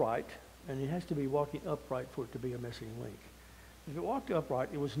walked upright, and it has to be walking upright for it to be a missing link. If it walked upright,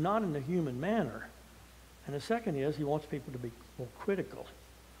 it was not in a human manner. And the second is he wants people to be more critical.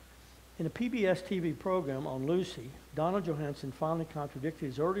 In a PBS TV program on Lucy, Donald Johanson finally contradicted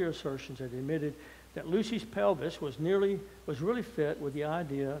his earlier assertions and admitted that Lucy's pelvis was really fit with the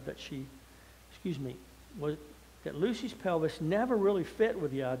idea that that Lucy's pelvis never really fit with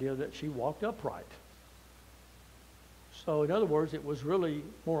the idea that she walked upright. So in other words, it was really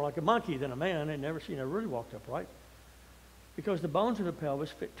more like a monkey than a man, and she never really walked upright because the bones of the pelvis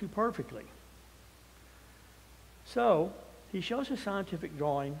fit too perfectly. So he shows a scientific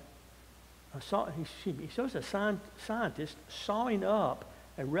drawing. He shows a scientist sawing up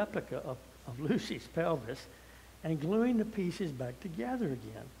a replica of Lucy's pelvis and gluing the pieces back together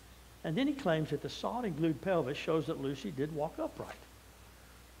again. And then he claims that the sawed and glued pelvis shows that Lucy did walk upright.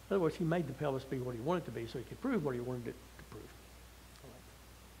 In other words, he made the pelvis be what he wanted it to be so he could prove what he wanted it to prove.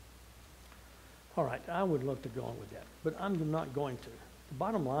 All right, I would love to go on with that, but I'm not going to. The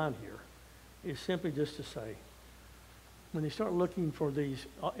bottom line here is simply just to say, when they start looking for these,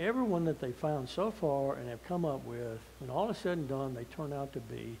 everyone that they found so far and have come up with, when all is said and done, they turn out to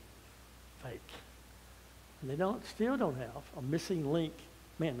be fake. And they still don't have a missing link.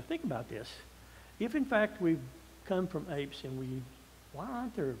 Man, think about this. If in fact we've come from apes and why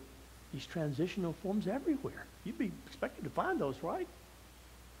aren't there these transitional forms everywhere? You'd be expected to find those, right?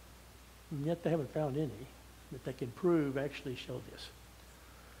 And yet they haven't found any that they can prove actually show this.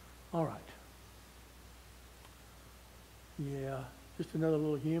 All right. Yeah, just another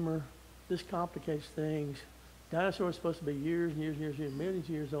little humor. This complicates things. Dinosaurs are supposed to be years and years and years, millions of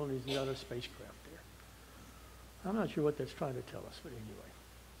years old, and there's another spacecraft there. I'm not sure what that's trying to tell us, but anyway.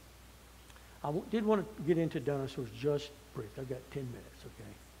 I did want to get into dinosaurs just brief. I've got 10 minutes,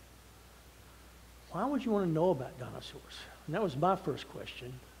 okay? Why would you want to know about dinosaurs? And that was my first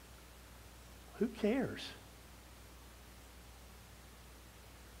question. Who cares?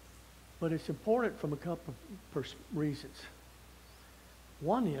 But it's important from a couple of reasons.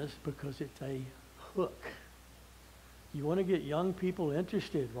 One is because it's a hook. You want to get young people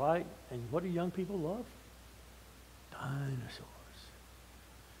interested, right? And what do young people love? Dinosaurs.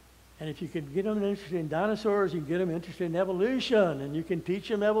 And if you can get them interested in dinosaurs, you can get them interested in evolution, and you can teach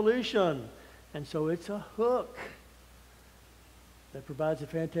them evolution. And so it's a hook that provides a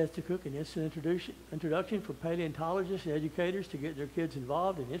fantastic hook and instant introduction for paleontologists and educators to get their kids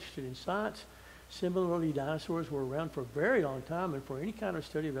involved and interested in science. Similarly, dinosaurs were around for a very long time, and for any kind of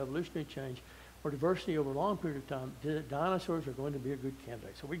study of evolutionary change or diversity over a long period of time, dinosaurs are going to be a good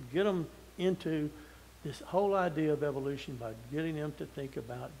candidate. So we get them into this whole idea of evolution by getting them to think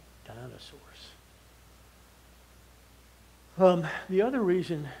about dinosaurs. The other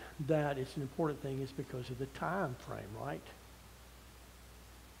reason that it's an important thing is because of the time frame, right?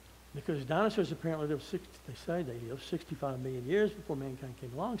 Because dinosaurs apparently lived, they say they lived 65 million years before mankind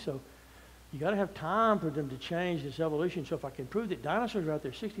came along. So you got to have time for them to change this evolution. So if I can prove that dinosaurs are out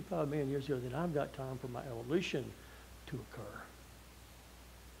there 65 million years ago, then I've got time for my evolution to occur.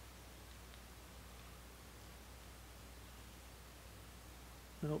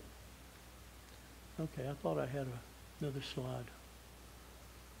 Nope. Okay, I thought I had another slide.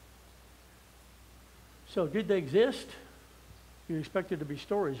 So did they exist? You expected to be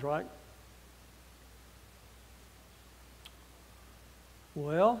stories, right?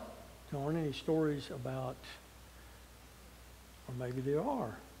 Well, there aren't any stories about, or maybe there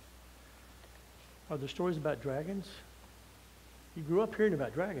are. Are there stories about dragons? You grew up hearing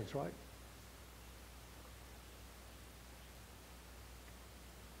about dragons, right?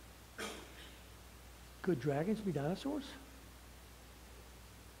 Could dragons be dinosaurs?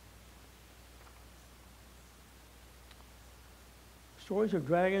 Stories of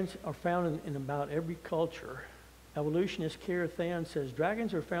dragons are found in about every culture. Evolutionist Kara Than says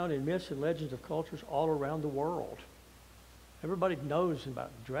dragons are found in myths and legends of cultures all around the world. Everybody knows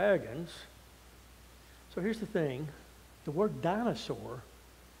about dragons. So here's the thing. The word dinosaur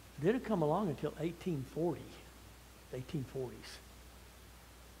didn't come along until 1840, the 1840s.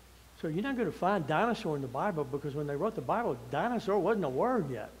 So you're not going to find dinosaur in the Bible because when they wrote the Bible, dinosaur wasn't a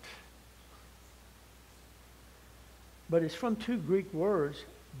word yet. But it's from two Greek words,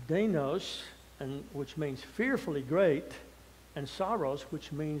 deinos, which means fearfully great, and sauros,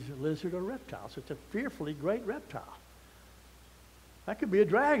 which means lizard or reptile. So it's a fearfully great reptile. That could be a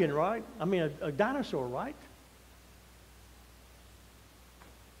dragon, right? I mean, a dinosaur, right?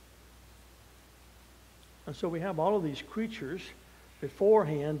 And so we have all of these creatures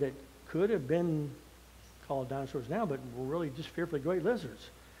beforehand that could have been called dinosaurs now, but were really just fearfully great lizards.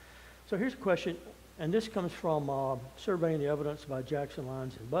 So here's a question, and this comes from Surveying the Evidence by Jackson,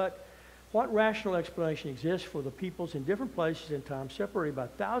 Lyons, and Butt. What rational explanation exists for the peoples in different places and time, separated by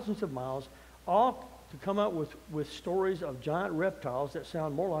thousands of miles, all to come up with stories of giant reptiles that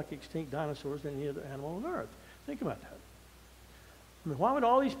sound more like extinct dinosaurs than any other animal on Earth? Think about that. I mean, why would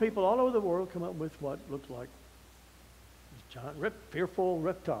all these people all over the world come up with what looked like these giant, fearful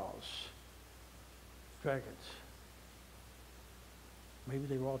reptiles, dragons? Maybe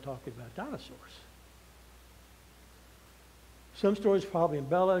they were all talking about dinosaurs. Some stories probably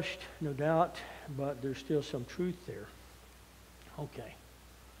embellished, no doubt, but there's still some truth there. Okay.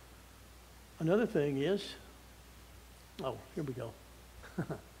 Another thing is, oh, here we go.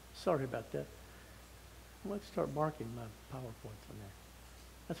 Sorry about that. Let's start marking my PowerPoints on there.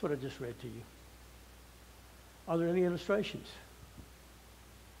 That's what I just read to you. Are there any illustrations?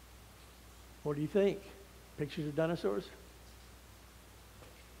 What do you think? Pictures of dinosaurs?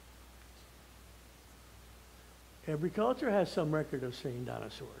 Every culture has some record of seeing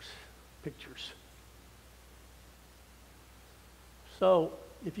dinosaurs, pictures. So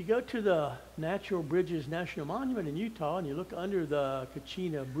if you go to the Natural Bridges National Monument in Utah and you look under the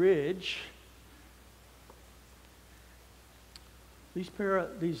Kachina Bridge, these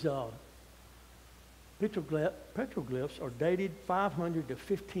petroglyphs are dated 500 to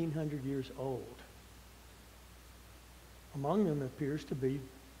 1,500 years old. Among them appears to be,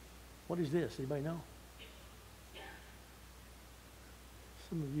 what is this? Anybody know?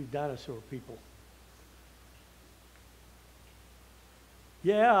 Some of you dinosaur people.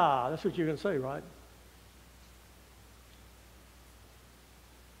 Yeah, that's what you're going to say, right?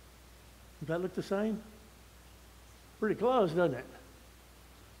 Does that look the same? Pretty close, doesn't it?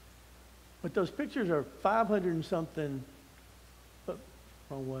 But those pictures are 500 and something,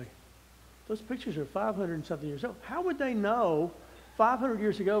 wrong way. Those pictures are 500 and something years old. How would they know 500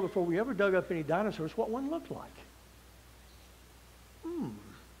 years ago, before we ever dug up any dinosaurs, what one looked like.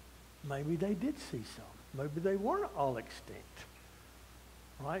 Maybe they did see some. Maybe they weren't all extinct.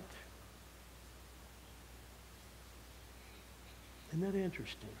 Right? Isn't that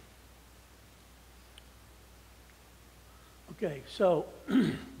interesting? Okay, so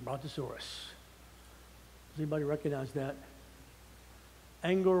Brontosaurus. Does anybody recognize that?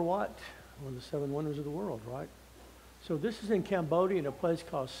 Angkor Wat, one of the 7 wonders of the world, right? So this is in Cambodia in a place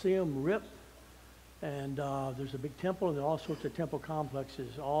called Siem Reap. And there's a big temple and there are all sorts of temple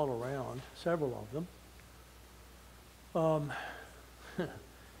complexes all around, several of them.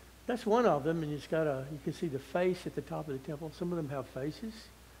 That's one of them, and you can see the face at the top of the temple. Some of them have faces.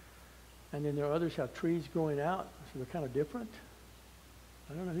 And then there are others have trees growing out, so they're kind of different.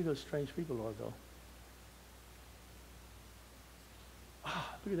 I don't know who those strange people are, though.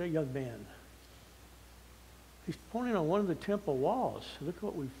 Look at that young man. He's pointing on one of the temple walls. Look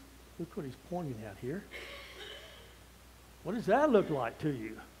what he's pointing at here. What does that look like to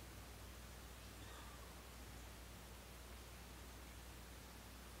you?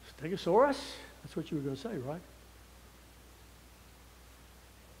 Stegosaurus? That's what you were going to say, right?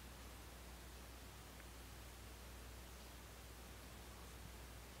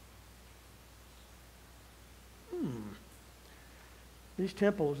 These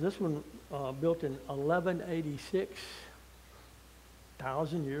temples, this one built in 1186,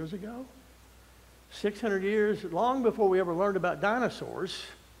 1,000 years ago. 600 years, long before we ever learned about dinosaurs.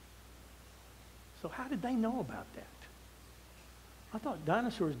 So how did they know about that? I thought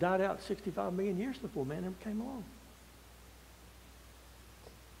dinosaurs died out 65 million years before man ever came along.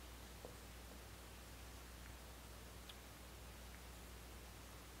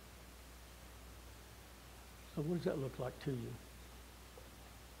 So what does that look like to you?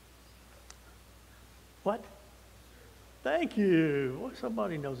 What? Thank you. Well,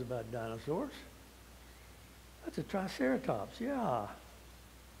 somebody knows about dinosaurs. That's a triceratops, yeah.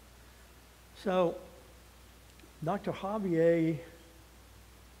 So, Dr. Javier,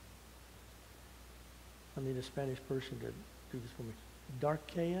 I need a Spanish person to do this for me.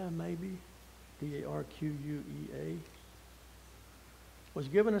 Darquea, maybe? D-A-R-Q-U-E-A. Was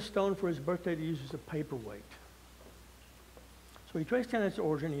given a stone for his birthday to use as a paperweight. So he traced down its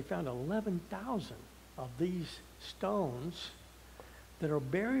origin and he found 11,000 of these stones that are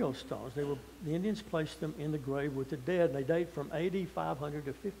burial stones. The Indians placed them in the grave with the dead. And they date from 8,500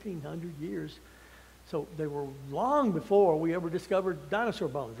 to 1,500 years. So they were long before we ever discovered dinosaur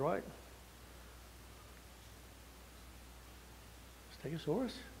bones, right?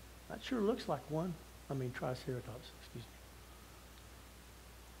 Stegosaurus? That sure looks like one. I mean, Triceratops, excuse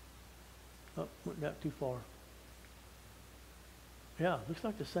me. Oh, went that too far. Yeah, looks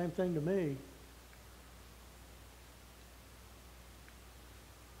like the same thing to me.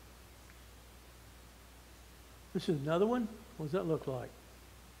 This is another one. What does that look like?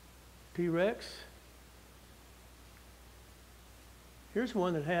 T-Rex. Here's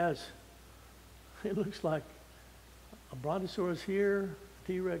one that has, it looks like a Brontosaurus here, a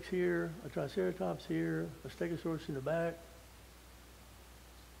T-Rex here, a Triceratops here, a Stegosaurus in the back.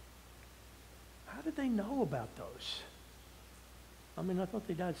 How did they know about those? I mean, I thought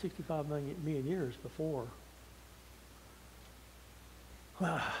they died 65 million years before.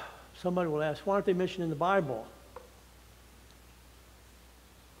 Somebody will ask, why aren't they mentioned in the Bible?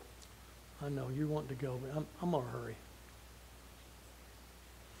 I know, you're wanting to go, but I'm going to hurry.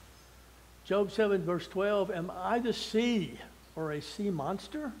 Job 7, verse 12, am I the sea or a sea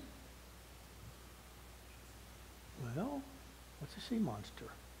monster? Well, what's a sea monster?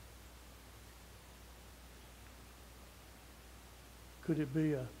 Could it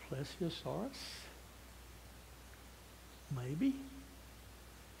be a plesiosaurus? Maybe.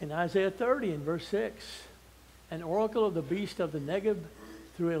 In Isaiah 30, in verse 6, an oracle of the beast of the Negeb,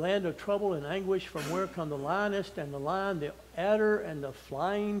 through a land of trouble and anguish, from where come the lioness and the lion, the adder and the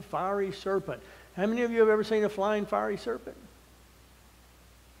flying fiery serpent. How many of you have ever seen a flying fiery serpent?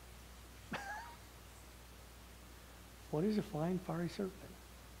 What is a flying fiery serpent?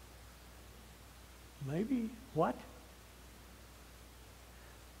 Maybe what?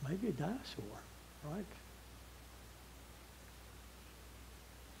 Maybe a dinosaur, right?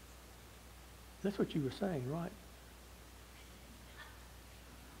 That's what you were saying, right?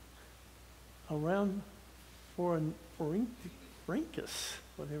 Around Phorinchus,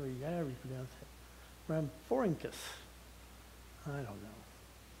 whatever you pronounce it. Around Phorinchus. I don't know.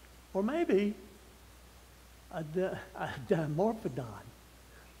 Or maybe a dimorphodon.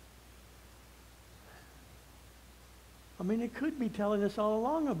 I mean, it could be telling us all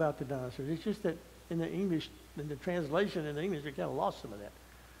along about the dinosaurs. It's just that in the English, in the translation in the English, we kind of lost some of that.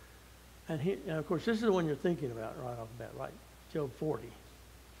 And of course, this is the one you're thinking about right off the bat, right? Job 40.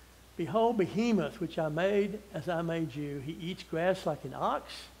 Behold, behemoth, which I made as I made you. He eats grass like an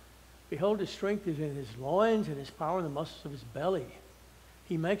ox. Behold, his strength is in his loins, and his power in the muscles of his belly.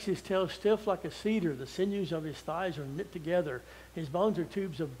 He makes his tail stiff like a cedar. The sinews of his thighs are knit together. His bones are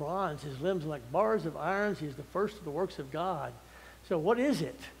tubes of bronze. His limbs like bars of iron. He is the first of the works of God. So what is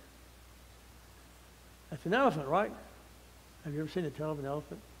it? That's an elephant, right? Have you ever seen the tail of an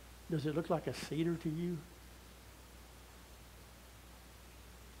elephant? Does it look like a cedar to you?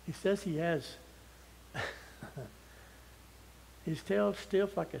 He says he has his tail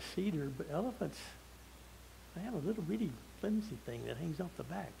stiff like a cedar, but elephants, they have a little bitty flimsy thing that hangs off the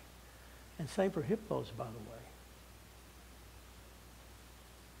back. And same for hippos, by the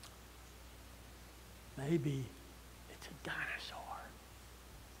way. Maybe it's a dinosaur.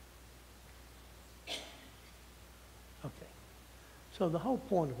 Okay. So the whole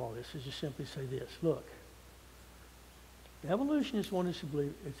point of all this is just simply say this. Look, the evolutionists want us to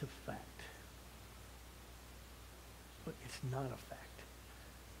believe it's a fact. But it's not a fact.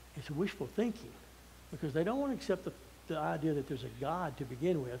 It's wishful thinking because they don't want to accept the idea that there's a God to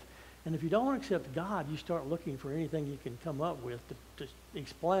begin with. And if you don't want to accept God, you start looking for anything you can come up with to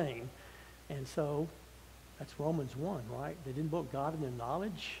explain. And so that's Romans 1, right? They didn't put God in their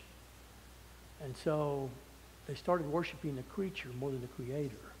knowledge. And so they started worshiping the creature more than the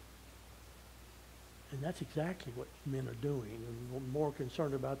creator. And that's exactly what men are doing. They're more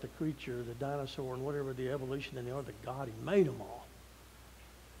concerned about the creature, the dinosaur, and whatever the evolution than they are the God who made them all.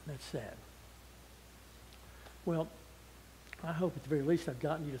 That's sad. Well, I hope at the very least I've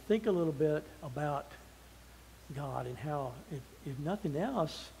gotten you to think a little bit about God and how, if nothing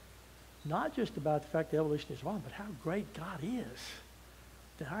else, not just about the fact that evolution is wrong, but how great God is.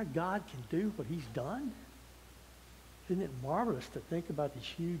 That our God can do what he's done. Isn't it marvelous to think about these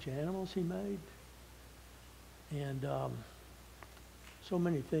huge animals he made? And so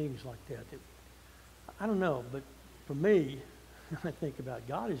many things like that. I don't know, but for me, when I think about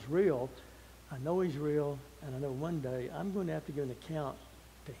God is real, I know he's real, and I know one day I'm going to have to give an account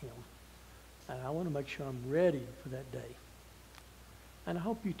to him. And I want to make sure I'm ready for that day. And I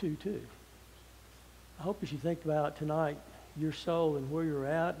hope you too. I hope as you think about tonight, your soul and where you're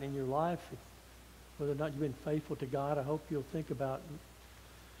at in your life, whether or not you've been faithful to God, I hope you'll think about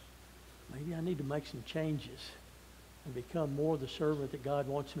maybe I need to make some changes and become more the servant that God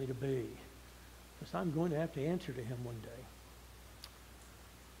wants me to be. Because I'm going to have to answer to him one day.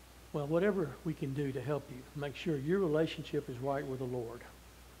 Well, whatever we can do to help you, make sure your relationship is right with the Lord.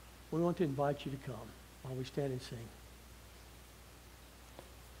 We want to invite you to come while we stand and sing.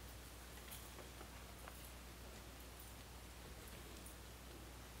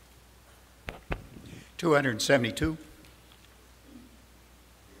 272.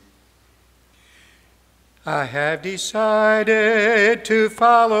 I have decided to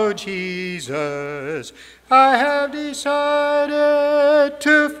follow Jesus. I have decided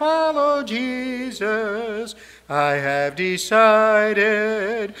to follow Jesus. I have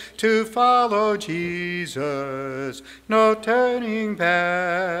decided to follow Jesus. No turning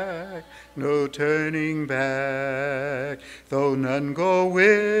back, no turning back. Though none go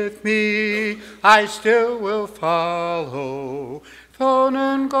with me, I still will follow. Though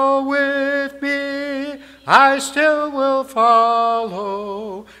none go with me, I still will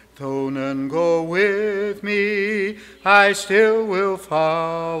follow. Though none go with me, I still will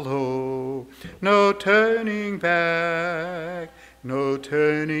follow. No turning back, no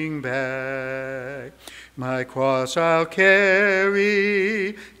turning back. My cross I'll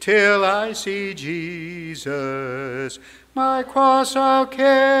carry till I see Jesus. My cross I'll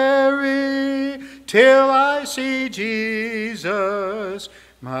carry till I see Jesus.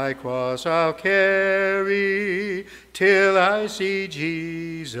 My cross I'll carry till I see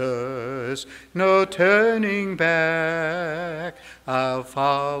Jesus. No turning back, I'll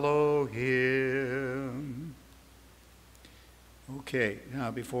follow him. Okay, now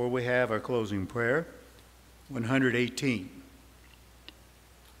before we have our closing prayer, 118.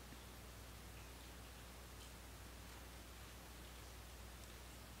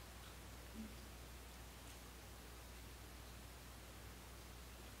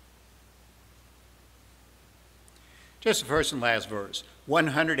 Just the first and last verse,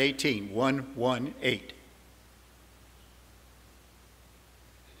 118, 118.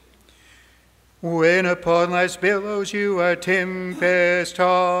 When upon life's billows you are tempest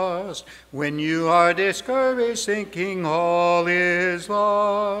tossed, when you are discouraged thinking all is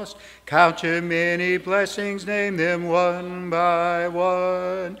lost, count your many blessings, name them one by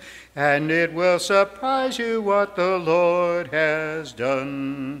one. and it will surprise you what the Lord has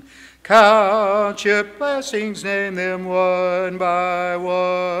done. Count your blessings, name them one by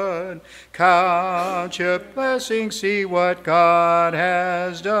one. Count your blessings, see what God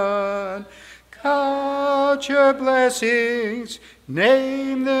has done. Count your blessings,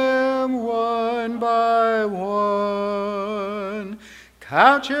 name them one by one.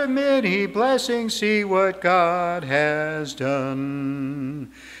 Count your many blessings, see what God has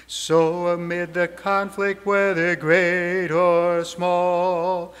done. So amid the conflict, whether great or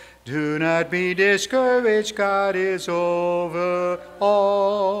small, do not be discouraged, God is over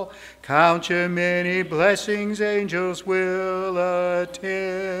all. Count your many blessings, angels will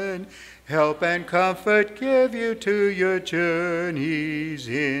attend. Help and comfort give you to your journey's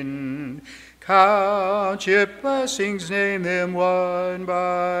end. Count your blessings, name them one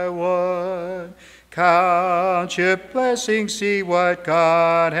by one. Count your blessings, see what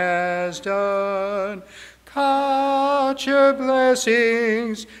God has done. Count your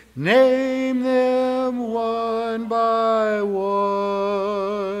blessings, name them one by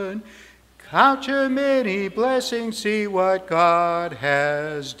one. Count your many blessings, see what God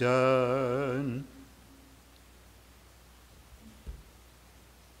has done.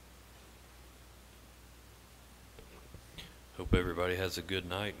 Hope everybody has a good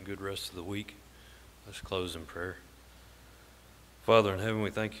night and good rest of the week. Let's close in prayer. Father in heaven,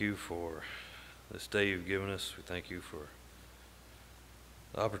 we thank you for this day you've given us. We thank you for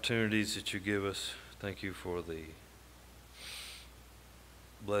the opportunities that you give us. Thank you for the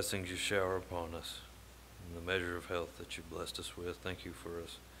blessings you shower upon us and the measure of health that you blessed us with. Thank you for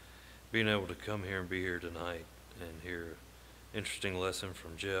us being able to come here and be here tonight and hear an interesting lesson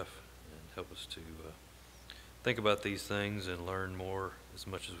from Jeff and help us to think about these things and learn more as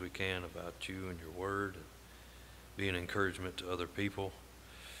much as we can about you and your word, and be an encouragement to other people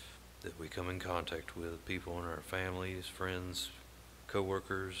that we come in contact with, people in our families, friends,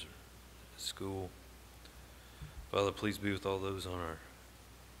 co-workers, school. Father, please be with all those on our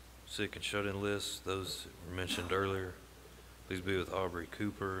sick and shut-in list, those that were mentioned earlier. Please be with Aubrey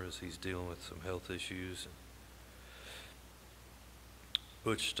Cooper as he's dealing with some health issues.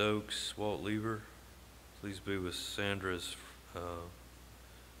 Butch Stokes, Walt Lieber. Please be with Sandra's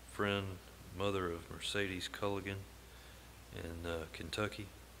friend, mother of Mercedes Culligan in Kentucky.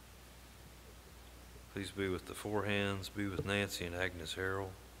 Please be with the Four Hands. Be with Nancy and Agnes Harrell,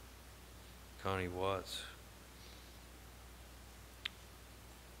 Connie Watts.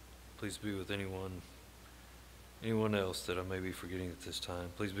 Please be with anyone else that I may be forgetting at this time.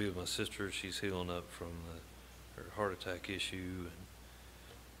 Please be with my sister. She's healing up from her heart attack issue, and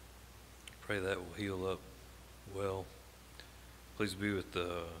pray that will heal up well. Please be with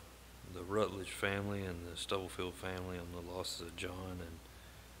the Rutledge family and the Stubblefield family on the losses of John and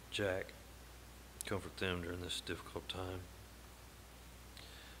Jack. Comfort them during this difficult time.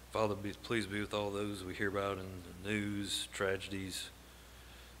 Father, please be with all those we hear about in the news, tragedies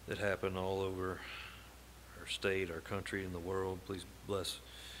that happen all over our state, our country, and the world. Please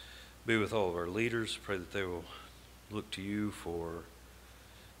be with all of our leaders. Pray that they will look to you for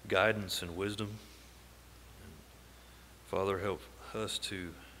guidance and wisdom. And Father, help us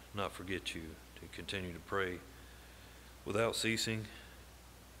to not forget you, to continue to pray without ceasing.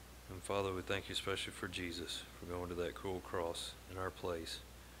 And Father, we thank you especially for Jesus, for going to that cruel cross in our place.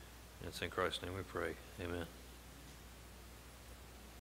 And it's in Christ's name we pray. Amen.